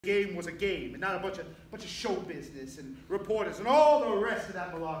game was a game and not a bunch of show business and reporters and all the rest of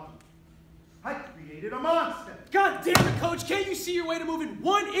that malarkey. I created a monster. God damn it, Coach. Can't you see your way to moving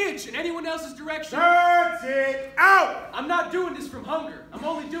 1 inch in anyone else's direction? That's it. Out! I'm not doing this from hunger. I'm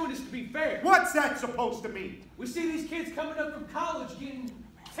only doing this to be fair. What's that supposed to mean? We see these kids coming up from college getting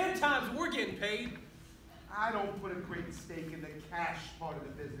 10 times what we're getting paid. I don't put a great stake in the cash part of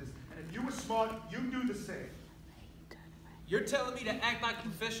the business. And if you were smart, you'd do the same. You're telling me to act like a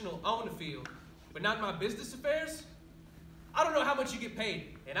professional on the field, but not my business affairs? I don't know how much you get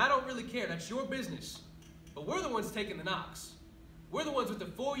paid, and I don't really care. That's your business. But we're the ones taking the knocks. We're the ones with the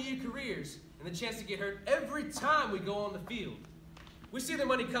 4-year careers and the chance to get hurt every time we go on the field. We see the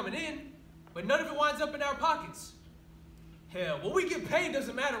money coming in, but none of it winds up in our pockets. Hell, what we get paid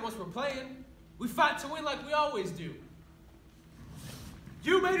doesn't matter once we're playing. We fight to win like we always do.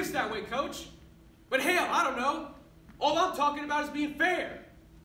 You made us that way, Coach. But hell, I don't know. All I'm talking about is being fair.